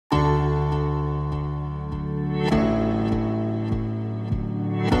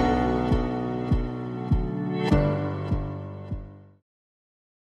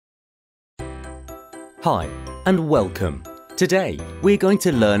Hi and welcome. Today we're going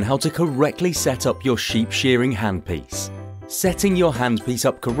to learn how to correctly set up your sheep shearing handpiece. Setting your handpiece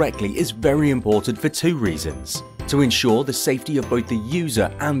up correctly is very important for two reasons: to ensure the safety of both the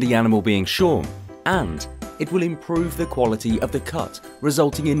user and the animal being shorn, and it will improve the quality of the cut,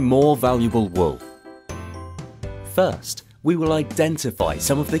 resulting in more valuable wool. First, we will identify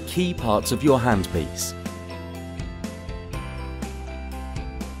some of the key parts of your handpiece.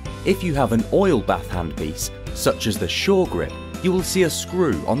 If you have an oil bath handpiece, such as the Shore Grip, you will see a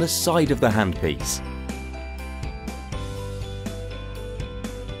screw on the side of the handpiece.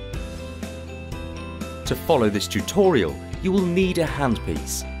 To follow this tutorial, you will need a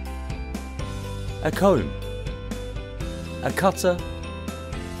handpiece, a comb, a cutter,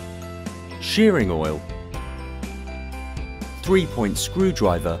 shearing oil, 3-point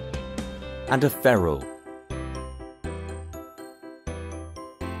screwdriver, and a ferrule.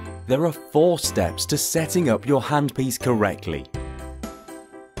 There are 4 steps to setting up your handpiece correctly.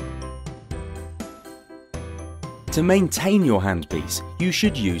 To maintain your handpiece, you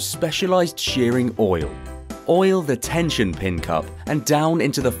should use specialized shearing oil. Oil the tension pin cup and down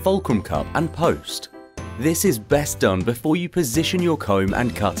into the fulcrum cup and post. This is best done before you position your comb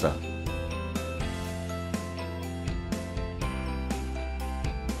and cutter.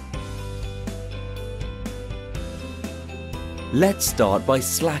 Let's start by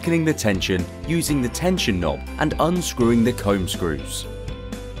slackening the tension using the tension knob and unscrewing the comb screws.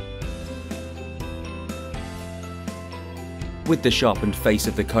 With the sharpened face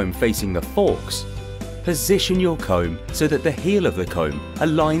of the comb facing the forks, position your comb so that the heel of the comb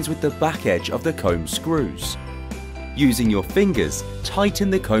aligns with the back edge of the comb screws. Using your fingers, tighten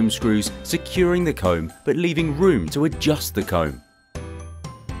the comb screws, securing the comb but leaving room to adjust the comb.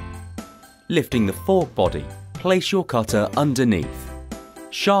 Lifting the fork body, place your cutter underneath,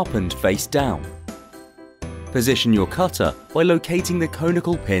 sharpened face down. Position your cutter by locating the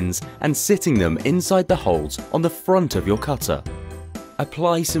conical pins and sitting them inside the holes on the front of your cutter.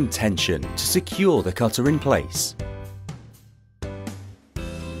 Apply some tension to secure the cutter in place.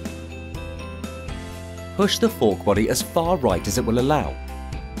 Push the fork body as far right as it will allow.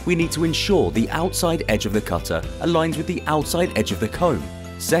 We need to ensure the outside edge of the cutter aligns with the outside edge of the comb.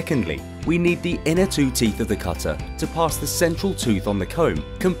 Secondly, we need the inner 2 teeth of the cutter to pass the central tooth on the comb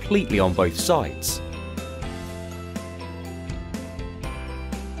completely on both sides.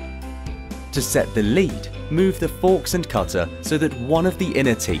 To set the lead, move the forks and cutter so that one of the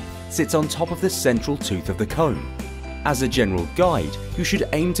inner teeth sits on top of the central tooth of the comb. As a general guide, you should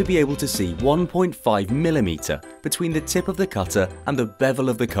aim to be able to see 1.5 mm between the tip of the cutter and the bevel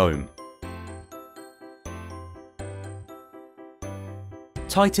of the comb.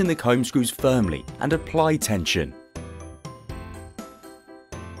 Tighten the comb screws firmly and apply tension.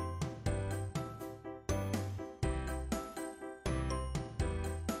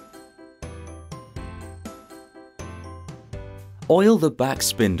 Oil the back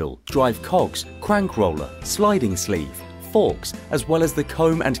spindle, drive cogs, crank roller, sliding sleeve, forks, as well as the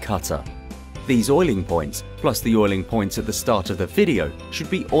comb and cutter. These oiling points, plus the oiling points at the start of the video, should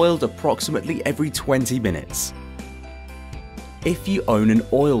be oiled approximately every 20 minutes. If you own an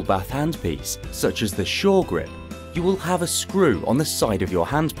oil bath handpiece, such as the Shore Grip, you will have a screw on the side of your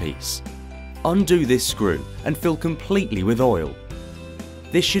handpiece. Undo this screw and fill completely with oil.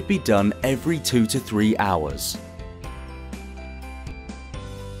 This should be done every 2 to 3 hours.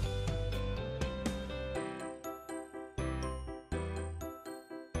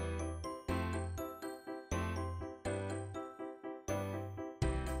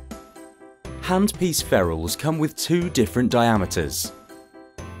 Handpiece ferrules come with 2 different diameters: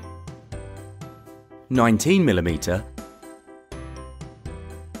 19 mm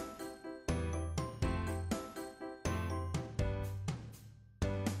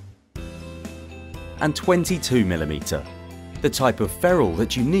and 22 mm. The type of ferrule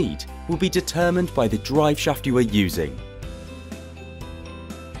that you need will be determined by the drive shaft you are using.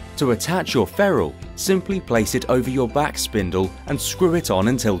 To attach your ferrule, simply place it over your back spindle and screw it on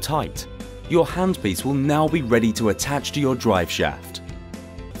until tight. Your handpiece will now be ready to attach to your drive shaft.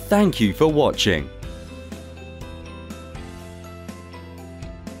 Thank you for watching.